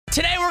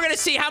Today, we're gonna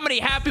see how many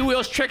Happy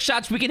Wheels trick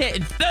shots we can hit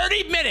in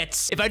 30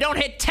 minutes. If I don't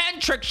hit 10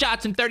 trick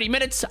shots in 30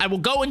 minutes, I will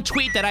go and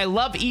tweet that I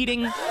love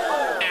eating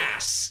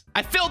ass.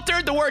 I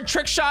filtered the word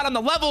trick shot on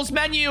the levels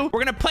menu. We're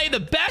gonna play the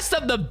best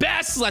of the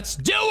best. Let's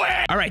do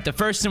it. All right, the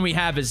first thing we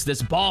have is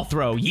this ball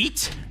throw.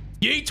 Yeet.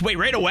 Yeet. Wait,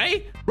 right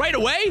away? Right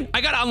away?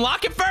 I gotta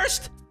unlock it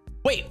first?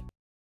 Wait.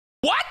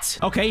 What?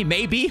 Okay,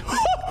 maybe.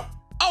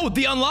 Oh,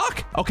 the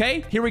unlock?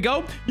 Okay, here we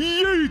go.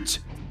 Yeet.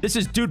 This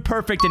is Dude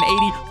Perfect in 80.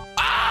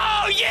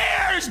 Oh,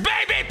 years,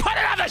 baby. Put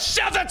it on the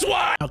shelf. That's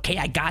one. Okay,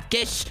 I got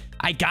this.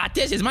 I got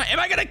this. Am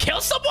I gonna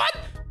kill someone?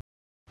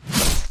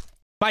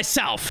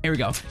 Myself. Here we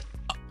go.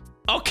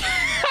 Okay.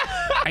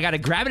 I gotta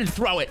grab it and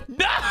throw it.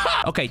 No.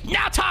 Okay,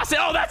 now toss it.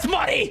 Oh, that's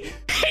money.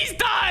 He's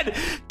done.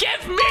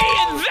 Give me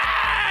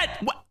that.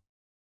 What?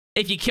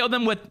 If you kill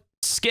them with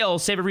skill,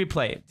 save a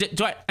replay.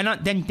 Do I?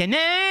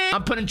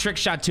 I'm putting trick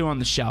shot 2 on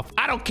the shelf.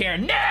 I don't care.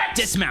 Next.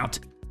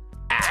 Dismount.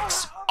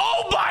 Axe.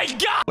 Oh my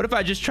god. What if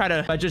I just try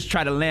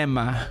to land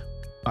my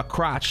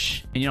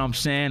crotch, and you know what I'm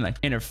saying, like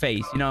in her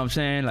face, you know what I'm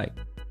saying, like.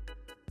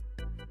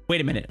 Wait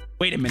a minute.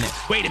 Wait a minute.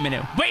 Wait a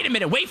minute. Wait a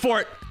minute. Wait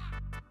for it.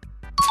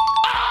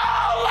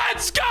 Oh,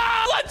 let's go.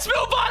 Let's move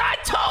on. I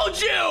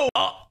told you.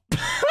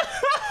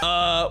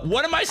 Oh.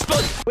 What am I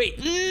supposed? Wait.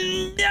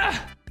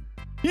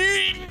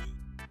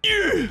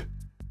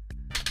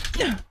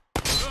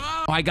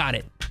 Oh, I got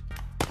it.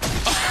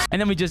 And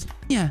then we just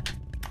yeah.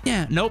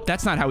 Nope,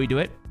 that's not how we do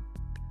it.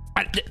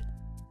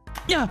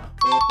 Yeah.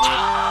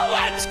 Oh,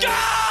 let's go.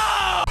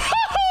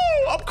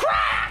 I'm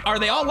cracked. Are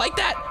they all like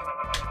that?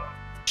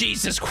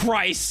 Jesus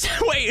Christ.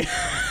 Wait.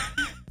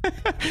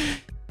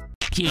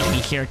 Excuse me,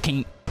 here,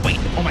 King. Wait.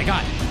 Oh my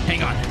God.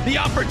 Hang on. The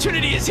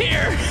opportunity is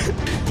here.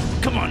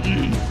 Come on.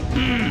 Here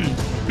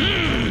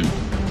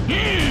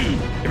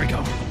we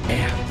go.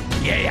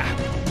 Yeah.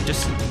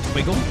 Just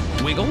wiggle.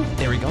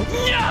 There we go.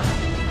 Yeah.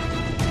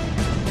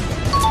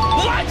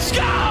 Let's go!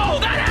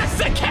 That has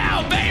to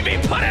count, baby!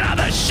 Put it on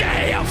the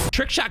shelf!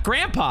 Trick shot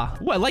grandpa.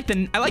 Ooh, I like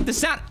the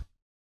sound.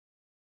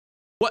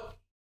 What?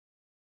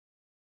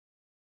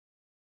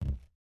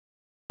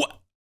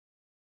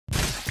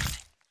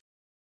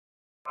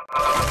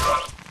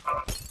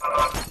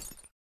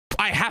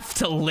 I have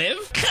to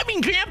live?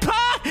 Coming, grandpa!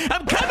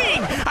 I'm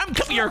coming!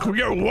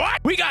 You're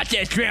what? We got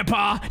this,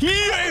 grandpa!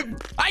 Yeah.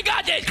 I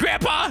got this,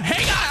 grandpa!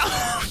 Hang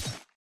on!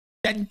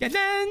 Dun, dun,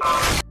 dun.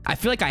 I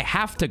feel like I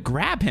have to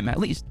grab him at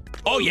least.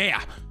 Oh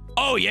yeah.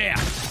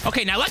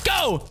 Okay, now let's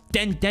go.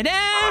 Dun, dun,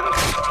 dun.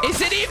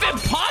 Is it even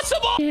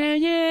possible? Wait.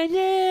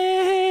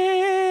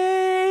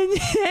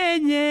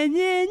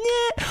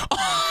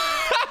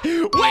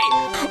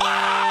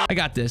 Oh, I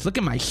got this. Look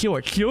at my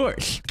shorts.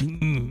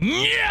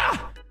 Yeah.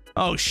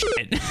 Oh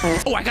shit.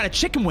 Oh, I got a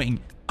chicken wing.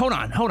 Hold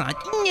on.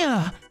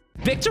 Yeah.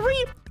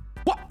 Victory?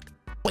 What?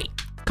 Wait.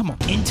 Come on.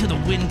 Into the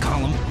win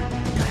column.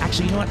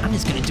 Actually, you know what? I'm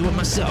just gonna do it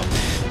myself.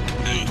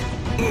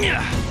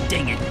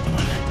 Dang it.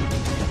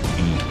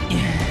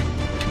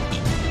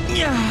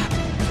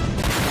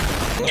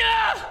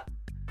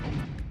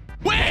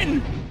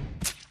 Win!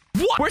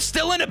 What? We're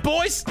still in it,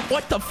 boys.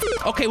 What the f?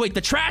 Okay, wait.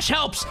 The trash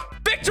helps.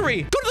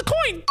 Victory! Go to the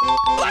coin.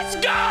 Let's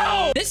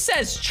go! This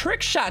says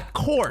trick shot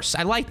course.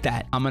 I like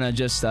that. I'm gonna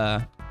just,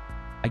 I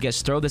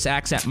guess, throw this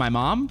axe at my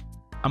mom.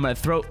 I'm gonna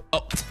throw.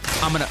 Oh,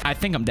 I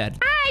think I'm dead.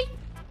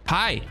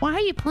 Hi. Why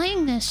are you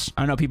playing this?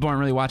 I don't know. People aren't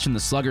really watching the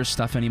Slugger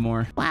stuff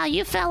anymore. Wow,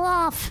 you fell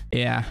off.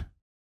 Yeah.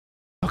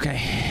 Okay,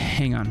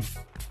 hang on.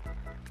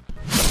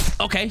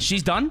 Okay,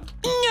 she's done.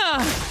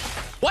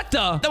 What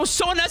the? That was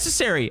so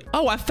unnecessary.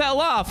 Oh, I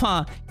fell off,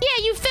 huh?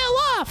 Yeah, you fell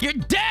off. You're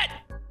dead.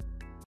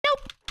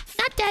 Nope,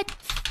 not dead.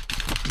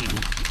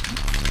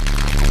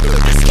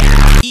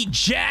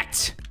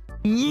 Eject.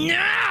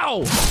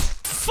 Now.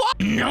 Fuck.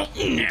 No.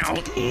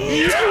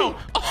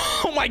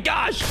 Oh my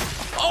gosh.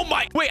 Oh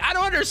my. Wait, I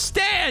don't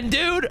understand,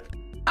 dude.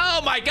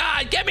 Oh my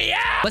God. Get me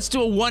out. Let's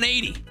do a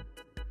 180.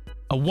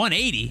 A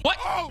 180? What?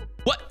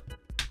 What?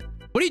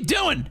 What are you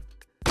doing?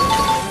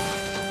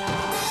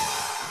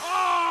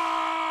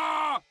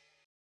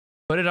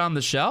 Put it on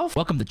the shelf.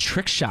 Welcome to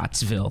Trick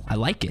Shotsville. I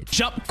like it.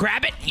 Jump,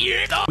 grab it.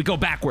 Yeah. We go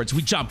backwards.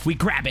 We jump. We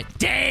grab it.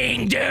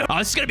 Dang, dude. Oh,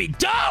 this is gonna be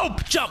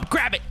dope. Jump,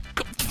 grab it.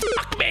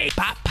 Fuck me.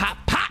 Pop.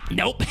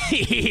 Nope.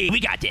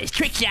 We got this.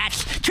 Trick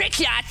shots,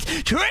 baby.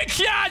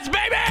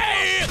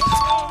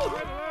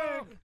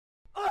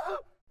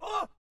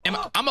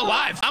 I'm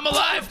alive.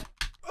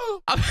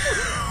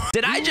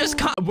 Did I just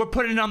come? We're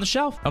putting it on the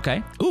shelf.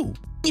 Okay. Ooh.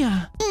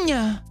 Yeah.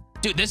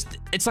 Dude,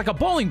 it's like a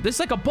bowling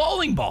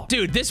ball.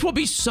 Dude, this will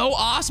be so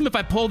awesome if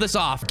I pull this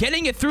off.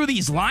 Getting it through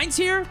these lines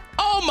here.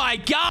 Oh my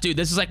God. Dude,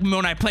 this is like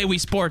when I play Wii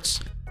Sports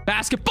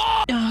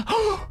basketball.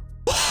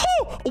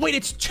 Wait,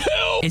 it's 2.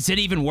 Is it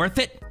even worth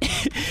it?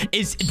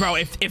 Bro,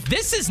 if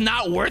this is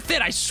not worth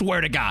it, I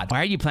swear to God. Why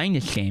are you playing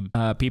this game?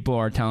 People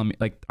are telling me,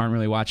 like, aren't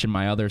really watching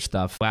my other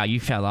stuff. Wow, you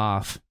fell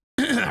off.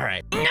 All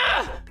right.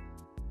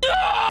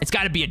 It's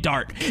gotta be a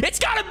dart. It's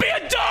gotta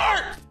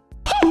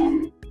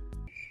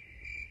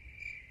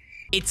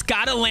It's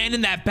gotta land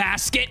in that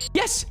basket.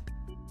 Yes.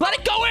 Let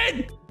it go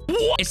in.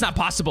 What? It's not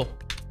possible.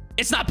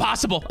 It's not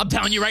possible. I'm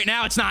telling you right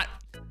now, it's not.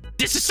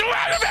 This is so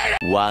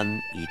aggravating.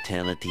 One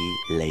eternity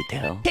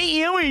later.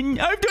 Hey, Aaron,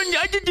 I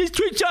did this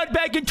trick shot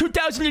back in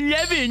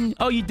 2011.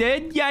 Oh, you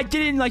did? Yeah, I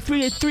did it in like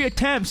three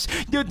attempts.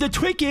 The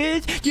trick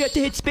is you have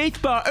to hit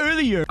spacebar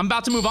earlier. I'm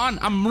about to move on.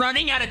 I'm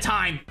running out of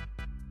time.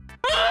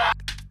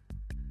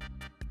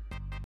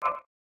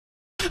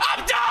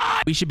 I'm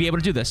done! We should be able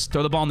to do this.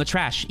 Throw the ball in the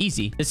trash.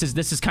 Easy. This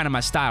is kind of my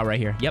style right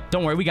here. Yep,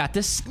 don't worry. We got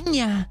this.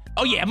 Yeah.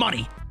 Oh, yeah,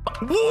 money.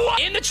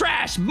 What? In the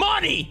trash.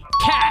 Money.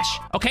 Cash.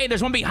 Okay,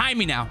 there's one behind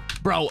me now.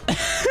 Bro.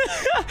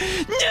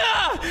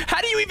 Yeah.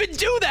 How do you even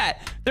do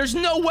that? There's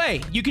no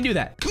way you can do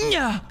that.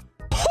 Yeah.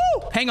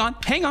 Hang on.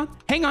 Hang on.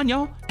 Hang on,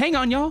 y'all. Hang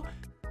on, y'all.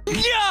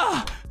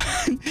 Yeah.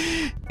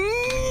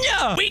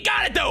 Yeah. We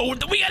got it, though.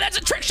 That's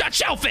a trick shot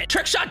shelf it.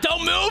 Trick shot,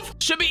 don't move.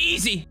 Should be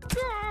easy.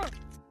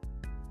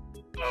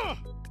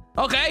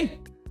 Okay.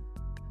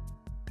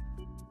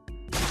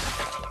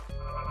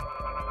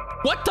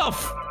 What the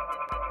f...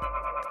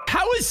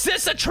 How is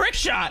this a trick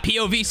shot?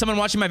 POV, someone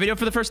watching my video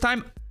for the first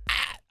time?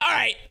 All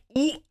right.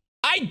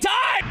 I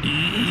died.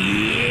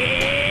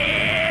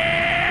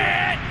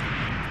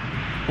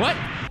 What?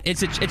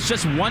 It's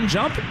just one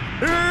jump?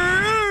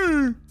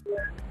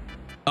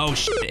 Oh,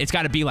 shit. It's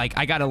got to be like,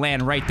 I got to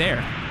land right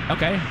there.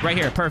 Okay, right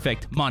here.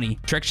 Perfect. Money.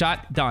 Trick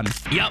shot. Done.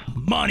 Yup.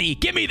 Money.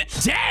 Give me that.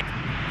 Dead.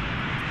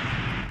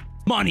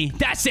 Money.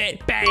 That's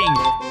it. Bang.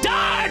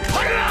 Done.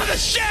 Put it on the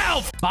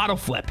shelf. Bottle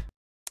flip.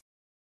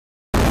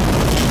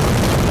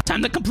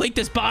 Time to complete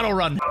this bottle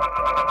run.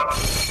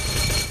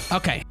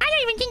 Okay. I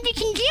don't even think we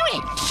can do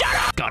it. Shut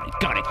up. Got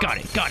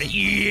it.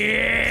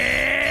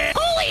 Yeah.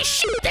 Holy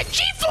shit, the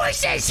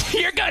G-forces.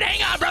 You're good.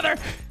 Hang on, brother.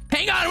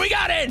 Hang on. We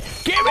got it.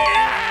 Give me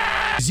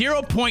that.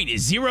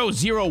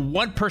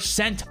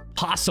 0.001%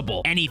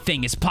 possible.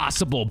 Anything is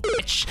possible,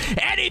 bitch.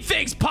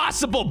 Anything's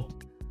possible.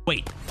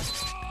 Wait.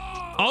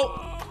 Oh.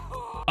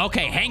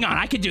 Okay, hang on.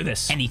 I can do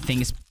this.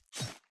 Anything is...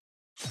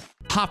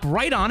 Hop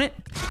right on it.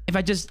 If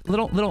I just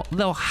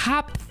little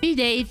hop,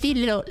 Easy,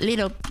 little.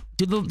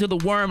 do the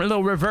worm, a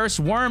little reverse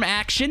worm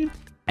action,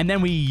 and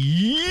then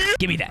we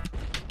give me that.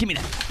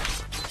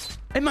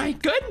 Am I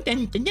good?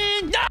 No.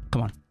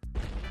 Come on.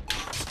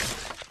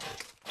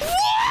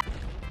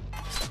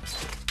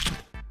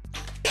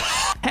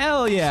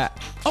 Hell yeah.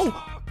 Oh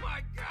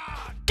my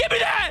god. Give me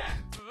that.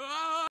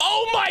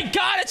 Oh my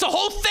god, it's a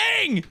whole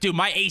thing! Dude,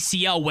 my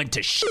ACL went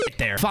to shit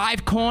there.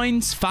 5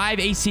 coins, 5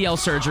 ACL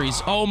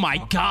surgeries. Oh my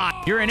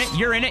god. You're in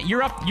it,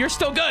 you're up, you're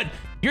still good.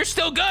 You're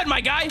still good,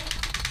 my guy.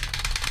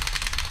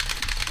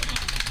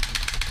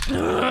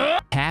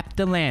 Tap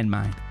the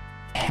landmine.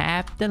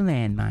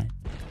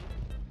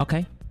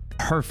 Okay,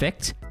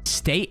 perfect.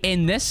 Stay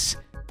in this.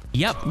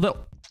 Yep, little...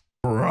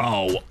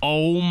 Bro,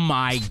 oh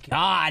my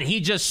god, he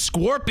just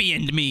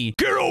scorpioned me.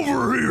 Get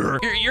over here.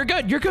 You're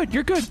good. You're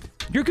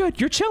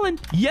chilling.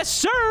 Yes,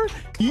 sir.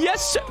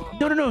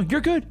 No,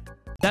 you're good.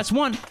 That's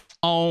one.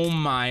 Oh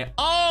my.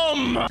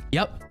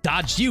 Yep,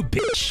 dodged you,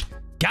 bitch.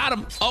 Got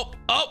him. Oh,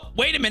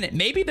 wait a minute.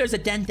 Maybe there's a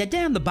dent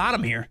down the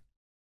bottom here.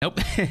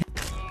 Nope.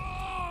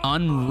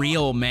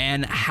 Unreal,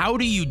 man. How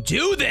do you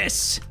do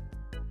this?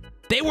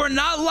 They were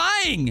not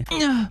lying.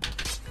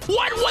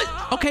 What was...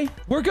 Okay,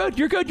 we're good.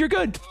 You're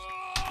good.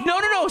 No.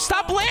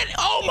 Stop landing.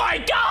 Oh my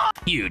god.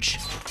 Huge.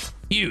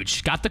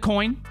 Got the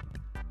coin.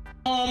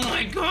 Oh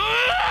my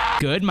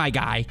god. Good, my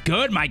guy.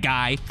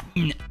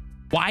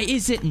 Why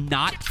is it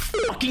not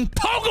fucking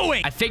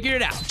pogoing? I figured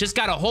it out. Just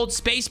gotta hold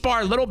spacebar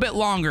a little bit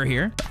longer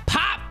here.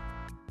 Pop.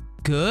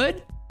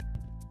 Good.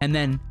 And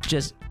then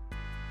just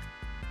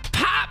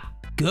pop.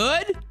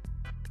 Good.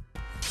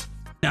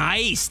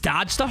 Nice.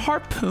 Dodge the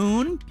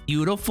harpoon.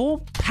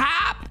 Beautiful.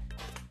 Pop.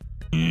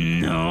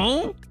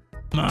 No.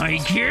 My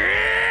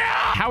god.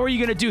 How are you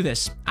gonna do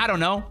this? I don't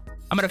know.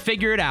 I'm gonna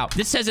figure it out.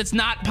 This says it's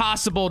not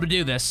possible to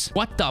do this.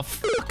 What the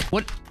fuck?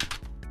 What?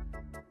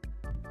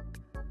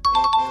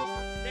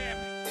 Damn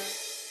it.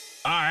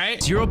 All right.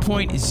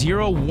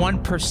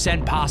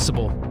 0.01%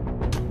 possible.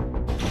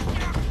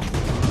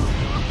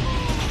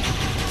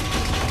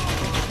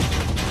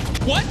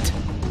 What?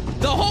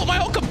 My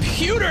whole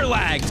computer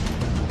lagged.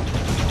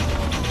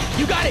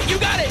 You got it.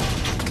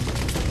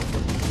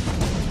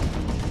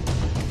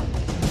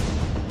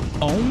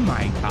 Oh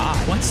my god.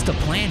 What's the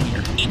plan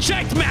here?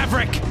 Eject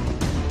Maverick!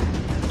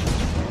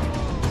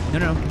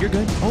 No, you're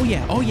good. Oh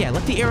yeah.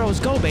 Let the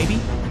arrows go, baby.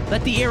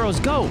 Let the arrows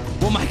go.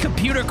 Will my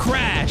computer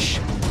crash?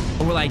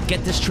 Or will I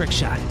get this trick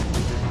shot?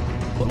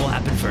 What will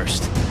happen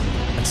first?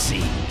 Let's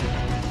see.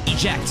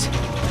 Eject.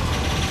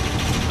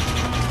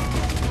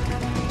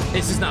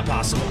 This is not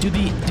possible. Do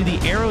the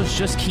arrows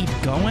just keep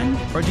going?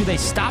 Or do they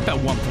stop at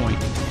one point?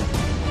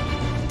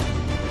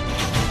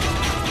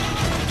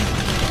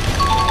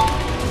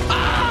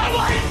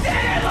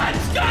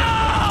 Let's go!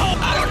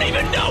 I don't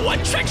even know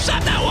what trick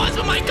shot that was,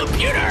 but my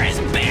computer is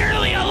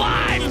barely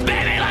alive,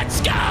 baby.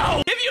 Let's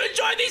go! If you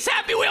enjoyed these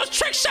Happy Wheels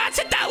trick shots,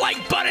 hit that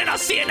like button. I'll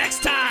see you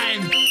next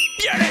time.